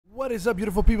What is up,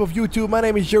 beautiful people of YouTube? My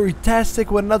name is Tastic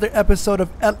with another episode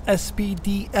of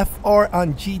LSPDFR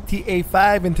on GTA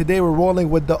 5, and today we're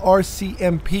rolling with the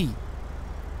RCMP.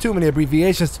 Too many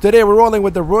abbreviations. Today we're rolling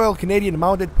with the Royal Canadian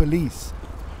Mounted Police.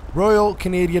 Royal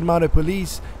Canadian Mounted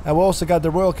Police, and we also got the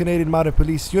Royal Canadian Mounted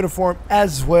Police uniform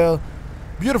as well.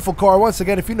 Beautiful car. Once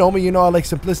again, if you know me, you know I like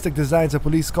simplistic designs of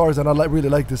police cars, and I really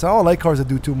like this. I don't like cars that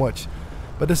do too much.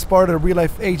 But this is part of the real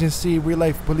life agency, real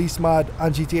life police mod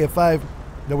on GTA 5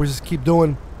 that we just keep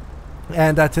doing.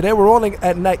 And today we're rolling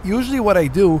at night. Usually what I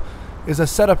do is I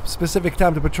set up specific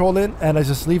time to patrol in and I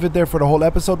just leave it there for the whole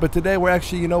episode. But today we're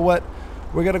actually, you know what,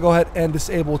 we're gonna go ahead and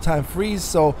disable time freeze,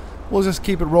 so we'll just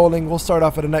keep it rolling. We'll start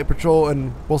off at a night patrol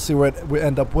and we'll see where we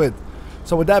end up with.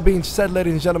 So with that being said,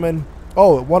 ladies and gentlemen,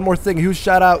 oh, one more thing, huge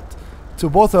shout out to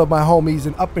both of my homies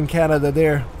up in Canada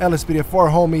there,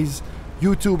 LSPDFR homies,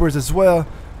 YouTubers as well,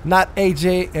 Not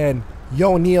AJ and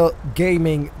Yo Neil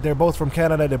Gaming. They're both from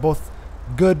Canada. They're both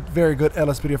good, very good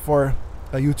LSPDFR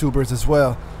YouTubers as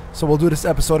well. So we'll do this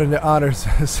episode in their honors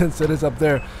since it is up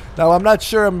there. Now I'm not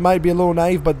sure, I might be a little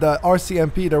naive, but the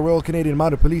RCMP, the Royal Canadian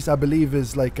Mounted Police, I believe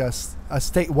is like a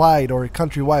statewide or a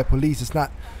countrywide police. It's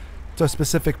not to a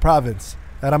specific province.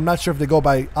 And I'm not sure if they go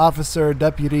by officer,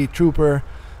 deputy, trooper,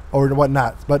 or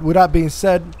whatnot. But with that being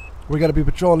said, we're going to be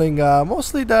patrolling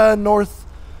mostly the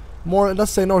let's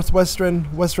say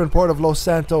western part of Los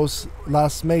Santos,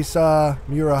 Las Mesa,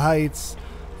 Mura Heights,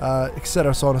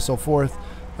 etc., so on and so forth.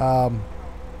 And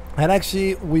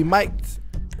actually, we might,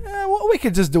 we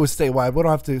could just do it statewide. We don't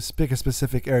have to pick a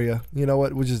specific area. You know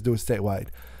what? We'll just do it statewide.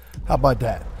 How about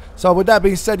that? So with that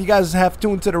being said, you guys have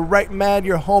tuned to the right man,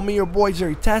 your homie, your boy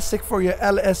Tastic for your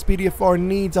LSPDFR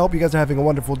needs. I hope you guys are having a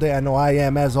wonderful day. I know I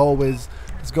am, as always.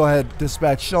 Let's go ahead,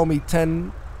 dispatch. Show me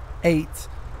 10-8.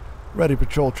 Ready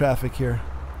patrol traffic here.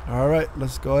 Alright,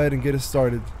 let's go ahead and get it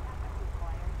started.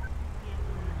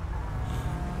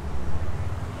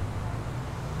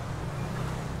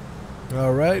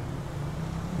 Alright.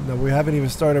 No, we haven't even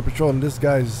started patrolling. This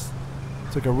guy's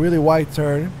took a really wide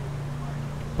turn,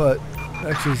 but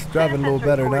actually he's driving a little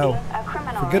better now.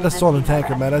 Forget the stolen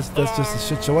tanker, man. That's just a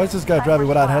shit show. Why is this guy driving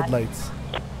without headlights?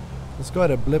 Let's go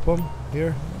ahead and blip him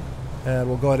here, and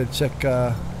we'll go ahead and check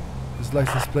his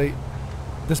license plate.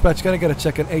 Dispatch, gonna get a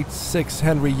check in 86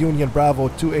 Henry Union Bravo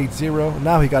 280.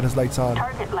 Now he got his lights on.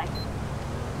 Target light.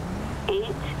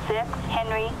 86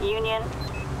 Henry Union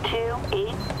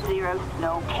 280.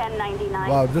 No 1099.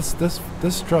 Wow, this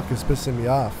truck is pissing me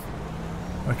off.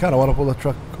 I kind of want to pull the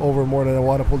truck over more than I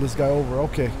want to pull this guy over.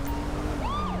 Okay.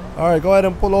 All right, go ahead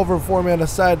and pull over for me on the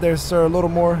side there, sir. A little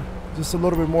more, just a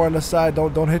little bit more on the side.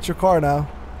 Don't hit your car now.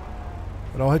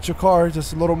 Don't hit your car.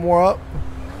 Just a little more up.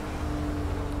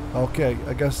 Okay,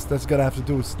 I guess that's gonna have to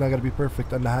do. It's not gonna be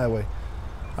perfect on the highway.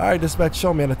 Alright, dispatch,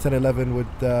 show me on a 1011 with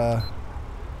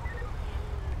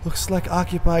looks like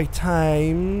occupied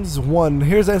times 1.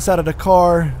 Here's the inside of the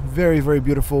car. Very, very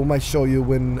beautiful. Might show you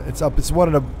when it's up. It's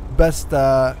one of the best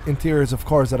interiors of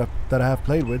cars that I have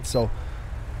played with. So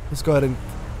let's go ahead and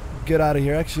get out of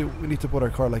here. Actually, we need to put our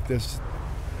car like this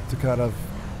to kind of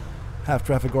have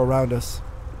traffic go around us.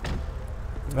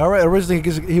 Alright, originally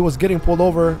he was getting pulled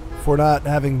over for not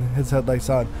having his headlights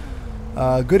on.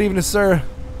 Good evening, sir.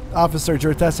 Officer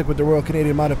Tastic with the Royal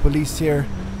Canadian Mounted Police here.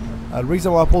 The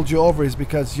reason why I pulled you over is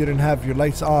because you didn't have your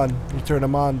lights on. You turned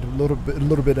them on a little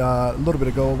bit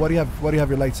ago. Why do you have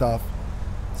your lights off?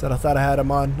 Said I thought I had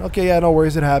them on. Okay, yeah, no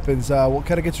worries, it happens. Well,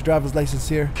 can I get your driver's license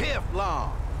here? Kevlar.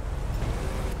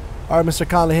 Alright, Mr.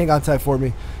 Conley, hang on tight for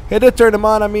me. He did turn them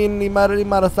on. I mean, he might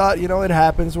have thought, you know, it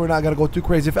happens. We're not gonna go too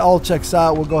crazy. If all checks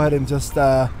out, we'll go ahead and just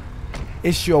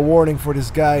issue a warning for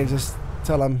this guy and just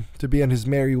tell him to be on his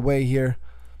merry way here.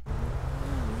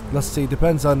 Let's see.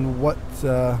 Depends on what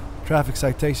traffic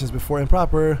citations before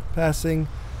improper passing.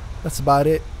 That's about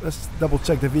it. Let's double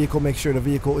check the vehicle. Make sure the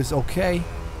vehicle is okay.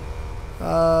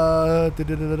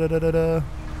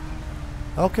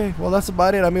 Okay. Well, that's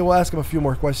about it. I mean, we'll ask him a few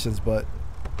more questions, but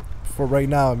for right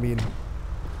now, I mean,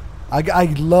 I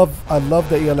love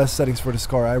the ELS settings for this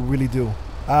car. I really do.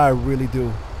 I really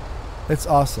do. It's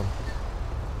awesome.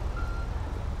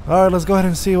 Alright, let's go ahead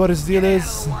and see what his deal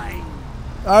is.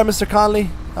 Alright, Mr. Conley.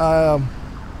 Yeah,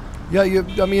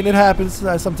 I mean, it happens.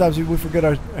 Sometimes we forget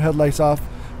our headlights off.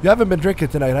 You haven't been drinking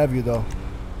tonight, have you, though?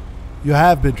 You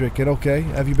have been drinking, okay.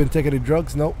 Have you been taking any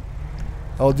drugs? Nope.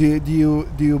 Oh, do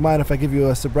you mind if I give you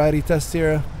a sobriety test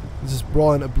here? Just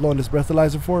blowing this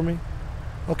breathalyzer for me?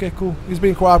 Okay, cool. He's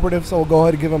being cooperative, so we'll go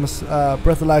ahead and give him a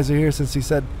breathalyzer here since he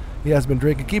said he has been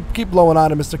drinking. Keep blowing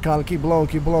on it, Mr. Conley. Keep blowing,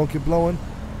 keep blowing, keep blowing.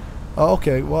 Oh,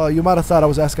 okay. Well, you might have thought I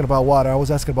was asking about water. I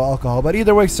was asking about alcohol. But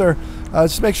either way, sir,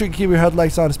 just make sure you keep your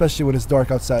headlights on, especially when it's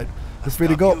dark outside. You're free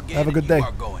to go. Have a good day.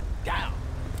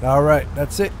 Alright,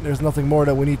 that's it. There's nothing more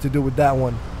that we need to do with that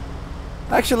one.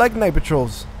 I actually like night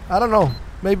patrols. I don't know.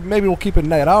 Maybe we'll keep it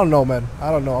night. I don't know, man.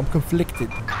 I don't know. I'm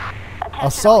conflicted.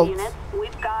 Assault. Units,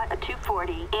 we've got a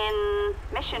 240 in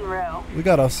Mission Row. We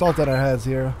got assault on our hands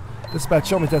here. Dispatch,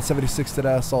 show me 1076 to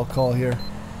that assault call here.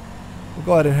 We'll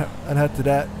go ahead and head to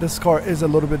that. This car is a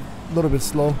little bit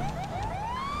slow.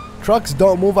 Trucks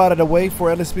don't move out of the way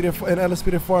for LSPDFR. In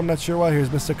LSPDFR, I'm not sure why. Here's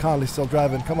Mr. Conley still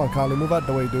driving. Come on, Conley, move out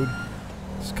the way, dude.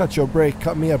 Just cut your brake.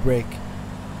 Cut me a brake.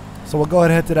 So we'll go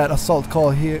ahead and head to that assault call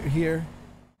here.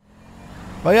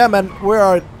 But yeah, man, we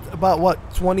are at about what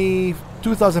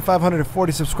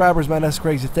 22,540 subscribers, man. That's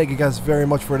crazy. Thank you guys very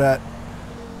much for that.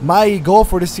 My goal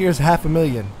for this year is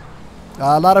 500,000.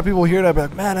 A lot of people hear that,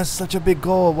 but man, that's such a big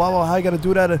goal. Wow, how you gotta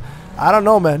do that? I don't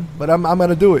know, man, but I'm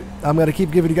gonna do it. I'm gonna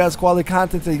keep giving you guys quality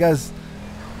content. So you guys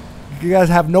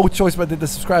have no choice but to hit the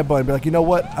subscribe button. Be like, you know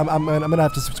what? I'm gonna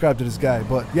have to subscribe to this guy.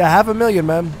 But yeah, 500,000,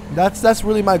 man. That's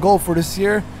really my goal for this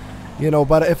year. You know,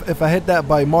 but if I hit that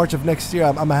by March of next year,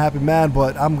 I'm a happy man.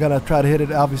 But I'm gonna try to hit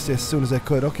it obviously as soon as I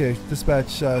could. Okay,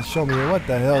 dispatch, show me here. What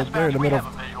the hell? They're in the middle.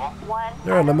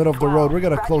 They're in the middle of the road. We're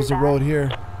gonna close the road here.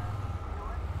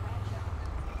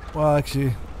 Well,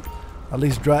 actually, at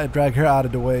least drag her out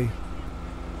of the way.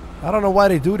 I don't know why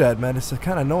they do that, man. It's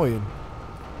kind of annoying.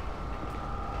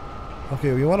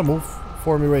 Okay, you want to move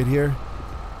for me right here?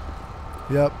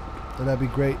 Yep, that'd be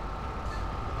great.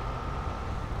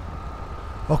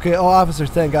 Okay, oh, officer,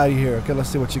 thank God you're here. Okay, let's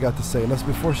see what you got to say.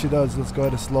 Before she does, let's go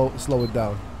ahead and slow it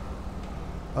down.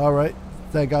 All right,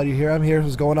 thank God you're here. I'm here.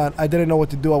 What's going on? I didn't know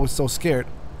what to do. I was so scared.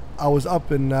 I was up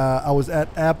and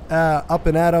up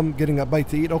and at him, getting a bite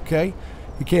to eat. Okay,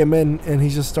 he came in and he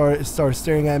just started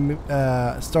staring at me,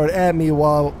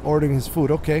 while ordering his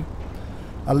food. Okay,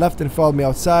 I left and followed me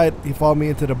outside. He followed me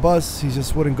into the bus. He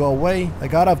just wouldn't go away. I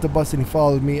got off the bus and he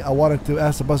followed me. I wanted to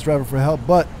ask the bus driver for help,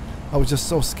 but I was just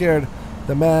so scared.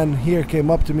 The man here came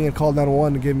up to me and called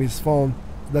 911 and gave me his phone.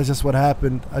 That's just what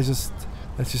happened. And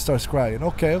she starts crying.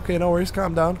 Okay, no worries.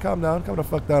 Calm down. Calm the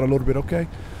fuck down a little bit. Okay.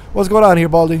 What's going on here,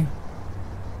 Baldy?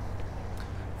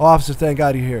 Oh, officer, thank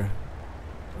God you're here.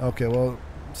 Okay, well,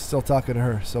 still talking to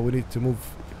her, so we need to move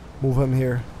him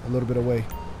here a little bit away.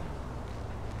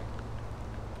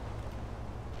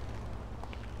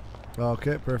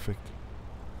 Okay, perfect.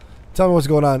 Tell me what's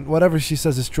going on. Whatever she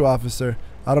says is true, officer.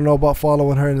 I don't know about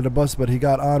following her into the bus, but he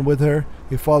got on with her.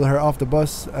 He followed her off the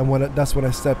bus, and that's when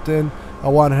I stepped in. I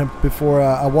wanted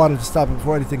to stop him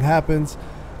before anything happens.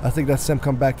 I think that's him.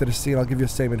 Come back to the scene. I'll give you a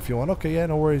statement if you want. Okay, yeah,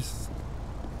 no worries.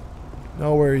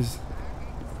 No worries.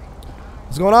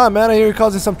 What's going on, man? I hear you're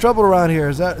causing some trouble around here.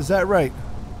 Is that right?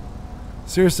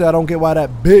 Seriously, I don't get why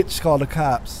that bitch called the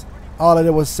cops. All I did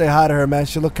was say hi to her, man.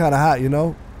 She looked kind of hot, you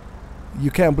know?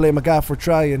 You can't blame a guy for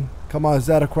trying. Come on, is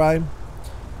that a crime?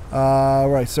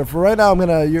 Right. So for right now,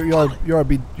 you are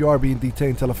being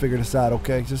detained until I figure this out.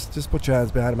 Okay, just put your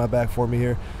hands behind my back for me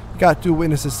here. You got two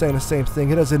witnesses saying the same thing.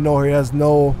 He doesn't know her. He has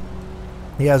no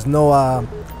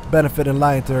benefit in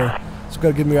lying to her. So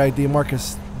gotta give me your ID,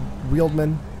 Marcus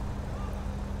Wieldman.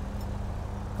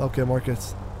 Okay,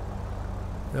 Marcus.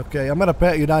 Okay, I'm gonna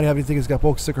pat you down. You have anything that's got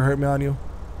poke, stick, or hurt me on you?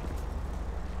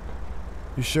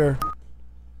 You sure?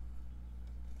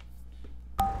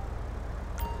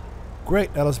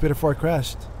 Great, LSPDFR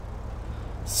crashed.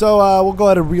 So we'll go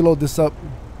ahead and reload this up.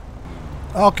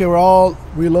 Okay, we're all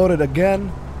reloaded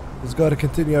again. Let's go ahead and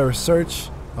continue our search.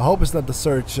 I hope it's not the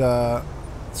search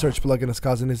plugin that's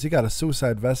causing this. He got a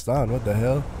suicide vest on. What the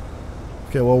hell?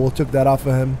 Okay, well, we'll took that off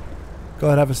of him. Go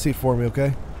ahead and have a seat for me,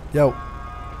 okay? Yo.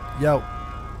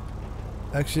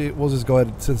 Actually, we'll just go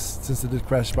ahead, since it did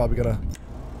crash, probably gonna...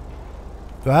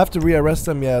 Do I have to rearrest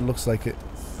him? Yeah, it looks like it.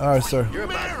 Alright, sir.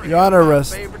 You're on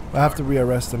arrest. I have to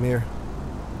rearrest him here.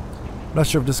 I'm not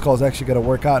sure if this call is actually going to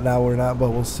work out now or not, but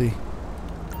we'll see.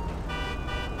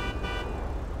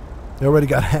 They already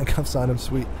got handcuffs on him,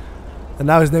 sweet. And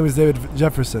now his name is David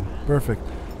Jefferson. Perfect.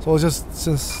 So we'll just,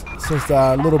 since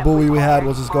the little buoy we had,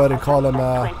 we'll just go ahead and call him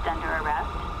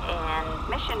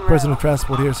President of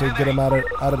Transport here so we can get him out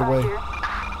of the way.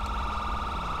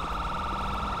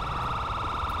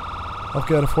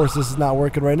 Okay, and of course this is not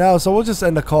working right now, so we'll just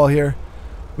end the call here.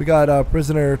 We got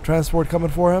prisoner transport coming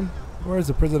for him. Where is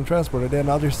the prisoner transport? Are they on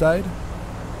the other side?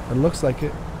 It looks like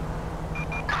it.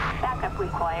 Backup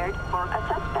required for a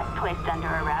suspect placed under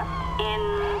arrest in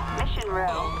Mission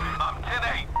Row.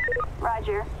 10-8.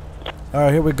 Roger.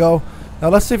 Alright, here we go. Now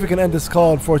let's see if we can end this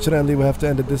call. Unfortunately, we have to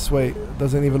end it this way. It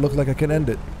doesn't even look like I can end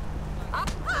it.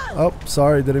 Oh,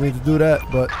 sorry, didn't mean to do that,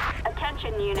 but...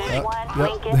 Attention Unit 1,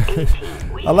 Lincoln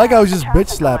 18. I like how I just bitch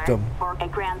slapped him. For a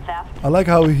grand theft. I like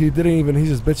how he didn't even, he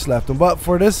just bitch slapped him. But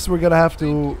for this, we're gonna have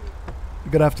to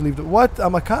leave the, what?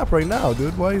 I'm a cop right now,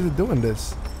 dude. Why is it doing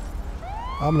this?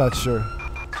 I'm not sure.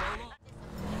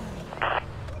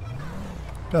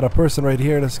 Got a person right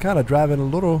here that's kind of driving a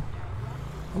little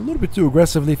bit too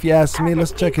aggressively, if you ask me.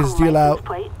 Let's check his deal out.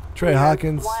 Trey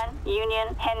Hawkins.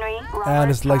 And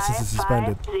his license is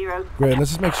suspended. Great. Let's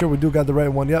just make sure we do got the right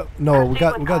one. Yep. No, we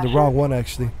got the wrong one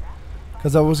actually.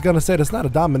 Because I was gonna say that's not a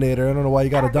Dominator. I don't know why you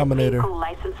got a Dominator.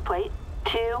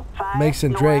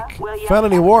 Mason Drake.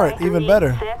 Felony warrant. Even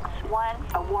better.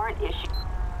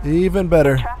 Even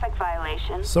better.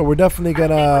 So we're definitely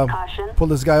gonna pull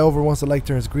this guy over once the light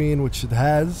turns green, which it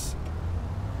has.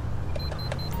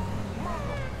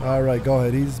 Alright, go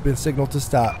ahead. He's been signaled to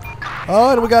stop.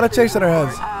 Oh, and we got a chase on our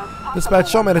hands.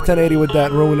 Dispatch, show me the 1080 with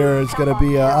that ruiner. It's gonna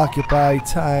be occupied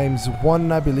times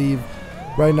 1, I believe.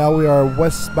 Right now we are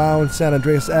westbound San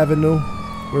Andreas Avenue.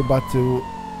 We're about to,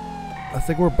 I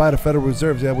think we're by the Federal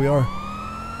Reserves. Yeah, we are.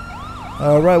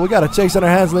 Alright, we got a chase on our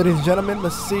hands, ladies and gentlemen.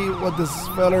 Let's see what this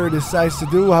feller decides to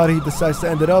do, how he decides to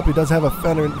end it up. He does have a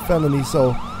felony,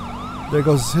 so there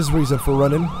goes his reason for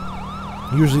running.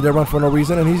 Usually they run for no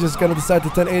reason, and he's just gonna decide to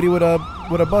 1080 with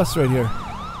a bus right here.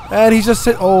 And he's just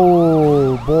hit,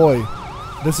 oh boy.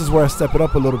 This is where I step it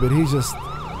up a little bit. He's just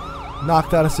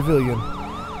knocked out a civilian.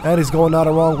 And he's going out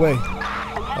the wrong way.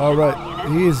 Alright,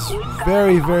 he is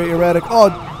very, very erratic.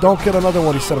 Oh, don't kill another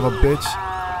one, you son of a bitch.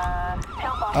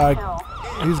 Alright,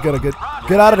 he's gonna get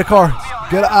out of the car.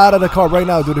 Get out of the car right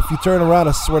now, dude. If you turn around,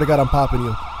 I swear to God, I'm popping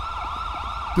you.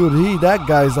 Dude, that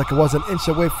guy's like, it was an inch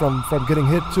away from getting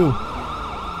hit too.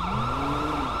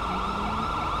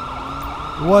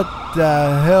 What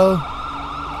the hell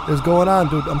is going on,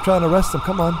 dude? I'm trying to arrest him.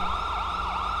 Come on.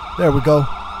 There we go.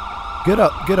 Get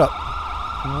up, get up.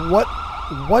 What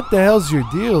the hell's your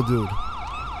deal, dude?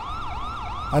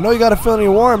 I know you got a felony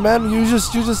warrant, man. You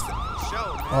just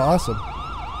oh, awesome.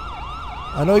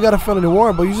 I know you got a felony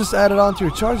warrant, but you just added on to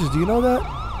your charges. Do you know that?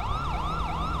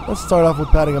 Let's start off with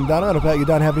patting him down. I'm gonna pat you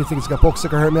down. Have anything that's got poke,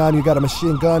 sticker, hurt me on. You got a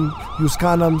machine gun, use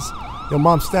condoms, your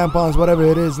mom's tampons, whatever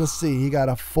it is. Let's see. He got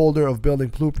a folder of building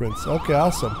blueprints. Okay,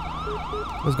 awesome.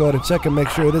 Let's go ahead and check and make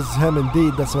sure this is him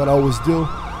indeed. That's what I always do.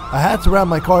 I had to ram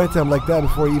my car into him like that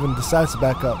before he even decides to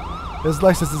back up. His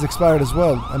license is expired as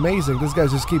well. Amazing. This guy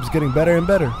just keeps getting better and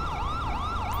better.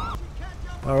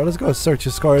 Alright, let's go search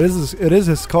his car. It is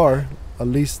his car. At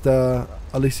least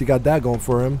he got that going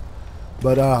for him.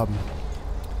 But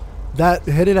that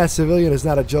hitting that civilian is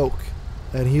not a joke.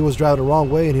 And he was driving the wrong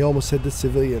way and he almost hit this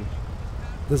civilian.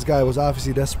 This guy was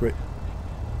obviously desperate.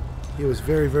 He was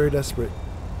very, very desperate.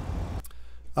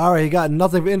 Alright, he got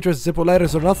nothing of interest, Zippo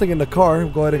lighters or nothing in the car.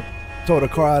 Go ahead and tow the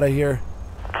car out of here.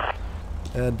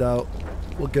 And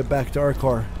we'll get back to our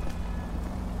car.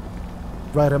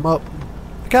 Ride him up.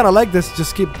 I kind of like this,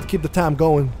 just keep the time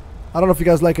going. I don't know if you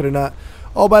guys like it or not.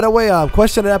 Oh, by the way,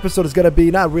 question of the episode is going to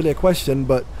be not really a question,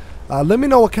 but let me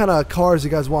know what kind of cars you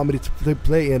guys want me to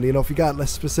play in. You know, if you got a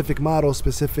specific model,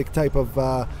 specific type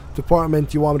of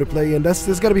department you want me to play in. This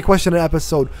is going to be question of the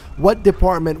episode. What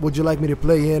department would you like me to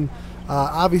play in?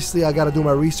 Obviously, I got to do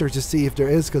my research to see if there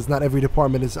is, because not every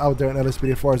department is out there on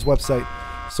LSPDFR's website.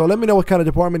 So let me know what kind of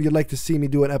department you'd like to see me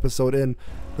do an episode in.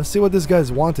 Let's see what this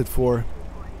guy's wanted for.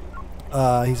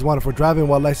 He's wanted for driving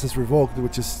while license revoked,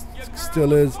 which is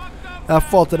still is. At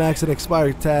fault, an accident,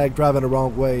 expired tag, driving the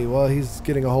wrong way. Well, he's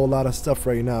getting a whole lot of stuff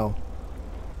right now.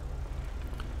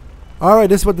 Alright,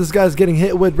 this is what this guy's getting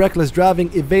hit with. Reckless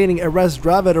driving, evading arrest,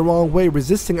 driving the wrong way,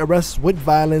 resisting arrest with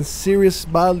violence, serious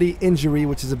bodily injury,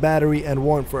 which is a battery, and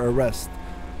warrant for arrest.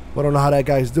 I don't know how that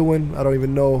guy's doing. I don't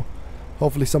even know.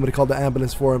 Hopefully somebody called the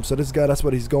ambulance for him. So this guy, that's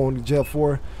what he's going to jail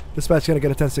for. Dispatch gonna get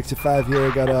a 1065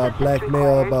 here. Got a black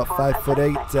male, about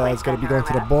 5'8". He's gonna be going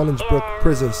to the Bolingbrook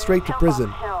prison, straight to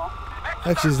prison.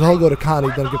 Actually, he'll go to county,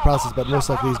 then get processed, but most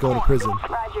likely he's going to prison.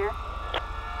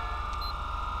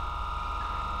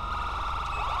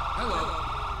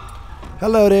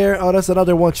 Hello there. Oh, that's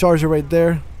another one charger right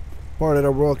there. Part of the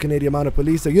Royal Canadian Mounted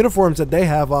Police. The uniforms that they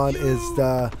have on is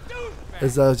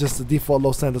just the default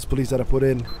Los Santos Police that I put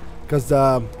in. Because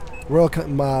the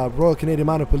Royal Canadian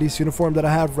Mounted Police uniform that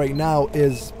I have right now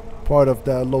is part of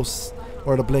the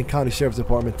the Blaine County Sheriff's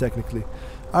Department, technically.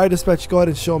 Alright, dispatch, go ahead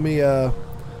and show me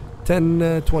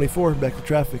 1024, back to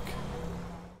traffic.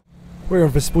 We're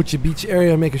in Vespucci Beach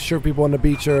area, making sure people on the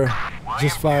beach are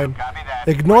just fine.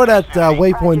 Ignore that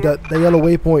waypoint, the yellow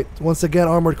waypoint. Once again,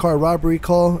 armored car robbery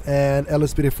call, and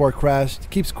LSPDFR crashed.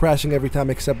 Keeps crashing every time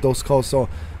I accept those calls, so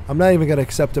I'm not even going to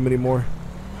accept them anymore.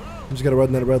 I'm just going to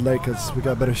run that red light because we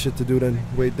got better shit to do than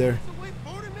wait there.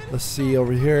 Let's see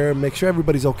over here. Make sure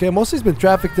everybody's okay. Mostly it's been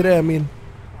traffic today. I mean,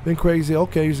 Been crazy.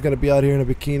 Okay, you're just gonna be out here in a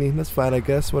bikini. That's fine, I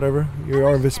guess. Whatever. You're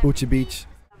on Vespucci Beach.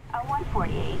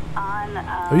 148 on.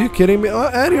 Are you kidding me? Oh,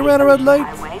 and you ran a red light,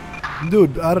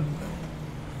 dude. I don't.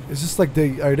 It's just like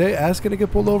are they asking to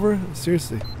get pulled over?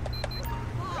 Seriously.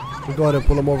 We'll go ahead and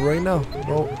pull them over right now.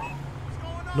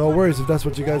 No worries if that's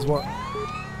what you guys want.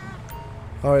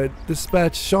 All right,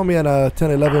 dispatch. Show me on a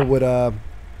 1011 with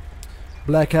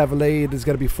Black Cavalier. There's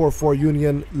gonna be 44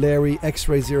 Union Larry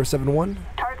X-ray 071.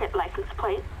 Target license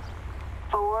plate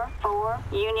 44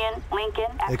 Union Lincoln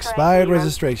X-ray Expired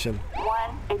registration.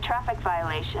 1. A traffic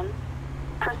violation.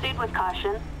 Proceed with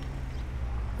caution.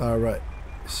 All right.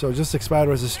 So just expired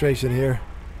registration here.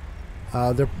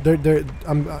 I'm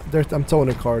towing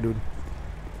a car, dude.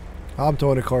 I'm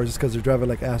towing a car just because they're driving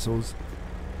like assholes.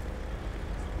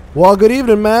 Well, good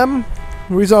evening, ma'am.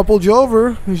 The reason I pulled you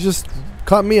over is just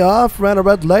cut me off, ran a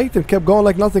red light, and kept going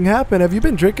like nothing happened. Have you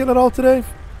been drinking at all today?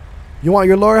 You want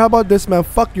your lawyer? How about this, man?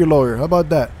 Fuck your lawyer. How about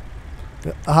that?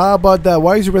 How about that?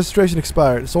 Why is your registration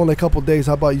expired? It's only a couple days.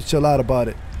 How about you chill out about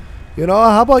it? You know,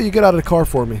 how about you get out of the car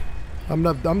for me? I'm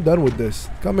done with this.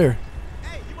 Come here.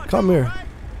 Come here.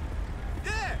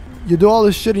 You do all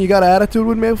this shit and you got an attitude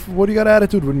with me? What do you got an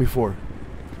attitude with me for?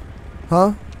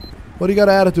 Huh? What do you got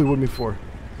an attitude with me for?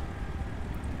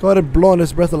 Go ahead and blow on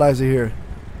this breathalyzer here.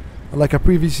 Like I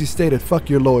previously stated, fuck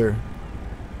your lawyer.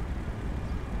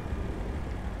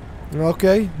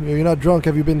 Okay, you're not drunk.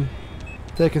 Have you been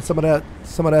taking some of that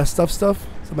Some of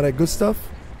that good stuff?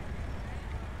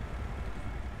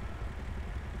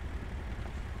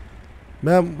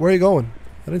 Ma'am, where are you going?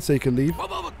 I didn't say you could leave.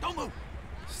 Don't move.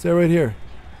 Stay right here.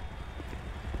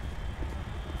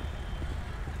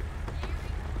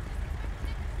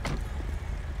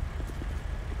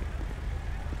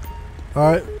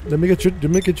 Alright, let me get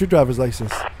your driver's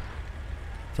license.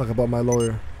 Talk about my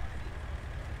lawyer.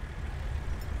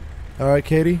 Alright,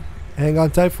 Katie, hang on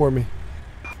tight for me.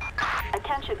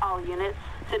 Attention all units.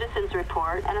 Citizens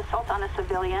report an assault on a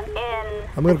civilian in...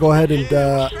 I'm gonna go ahead and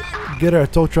get our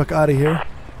tow truck out of here.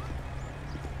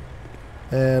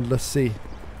 And let's see.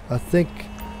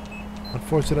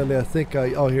 Unfortunately,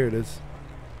 oh, here it is.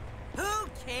 Who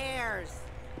cares?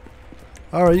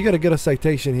 Alright, you gotta get a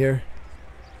citation here.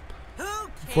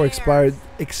 For expired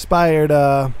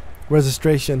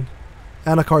registration.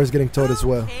 And a car is getting towed as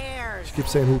well. She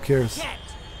keeps saying, who cares?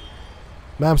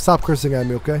 Ma'am, stop cursing at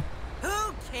me, okay?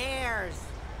 Who cares?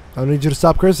 I need you to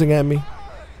stop cursing at me.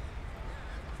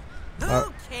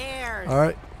 Who cares?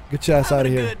 Alright, get your ass out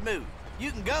of here. Good mood.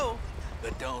 You can go,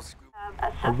 but don't screw.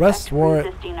 Arrest warrant.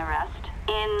 Resisting arrest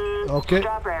in Okay,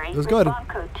 Strawberry. let's go ahead.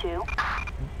 Code 2.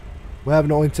 We have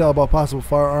no intel about possible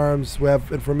firearms. We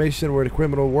have information where the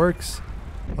criminal works.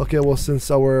 Okay, well,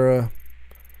 since our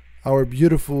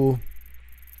beautiful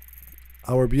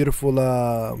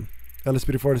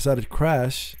LSPDFR decided to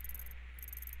crash,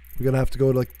 we're gonna have to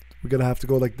go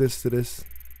like this to this.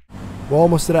 We're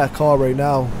almost to that call right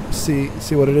now. See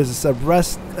what it is.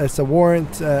 It's a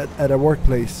warrant at a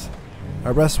workplace.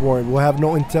 Arrest warrant. We'll have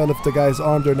no intel if the guy's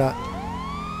armed or not.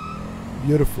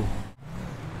 Beautiful.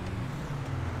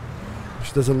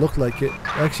 Which doesn't look like it.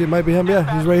 Actually, it might be him. Yeah,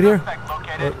 he's right here.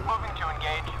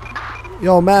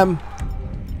 Yo, ma'am,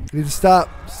 you need to stop.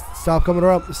 Stop coming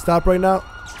around. Stop right now.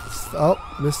 Oh,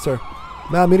 mister.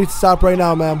 Ma'am, you need to stop right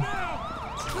now, ma'am.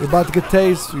 You're about to get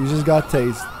tased. You just got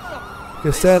tased.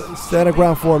 Okay, stand the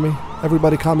ground for me.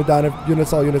 Everybody calm it down.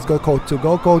 All units, go code 2.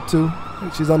 Go code 2.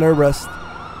 She's under arrest.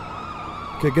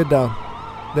 Okay, get down.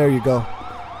 There you go.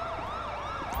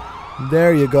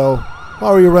 There you go.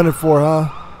 What were you running for, huh?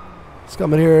 Just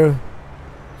coming here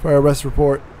for an arrest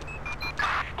report.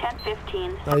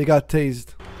 10:15. Now you got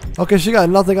tased. Okay, she got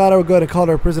nothing on her. We're going to call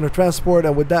her prisoner transport.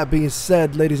 And with that being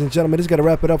said, ladies and gentlemen, this is going to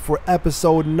wrap it up for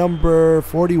episode number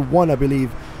 41, I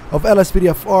believe, of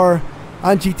LSPDFR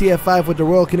on GTA 5 with the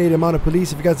Royal Canadian Mounted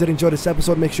Police. If you guys did enjoy this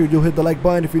episode, make sure you do hit the like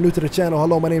button. If you're new to the channel,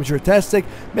 hello, my name is Tastic.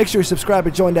 Make sure you subscribe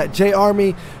and join that J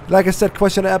Army. Like I said,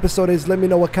 question of the episode is, let me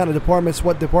know what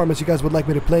departments you guys would like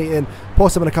me to play in.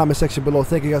 Post them in the comment section below.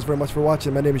 Thank you guys very much for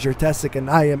watching. My name is Tastic, and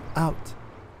I am out.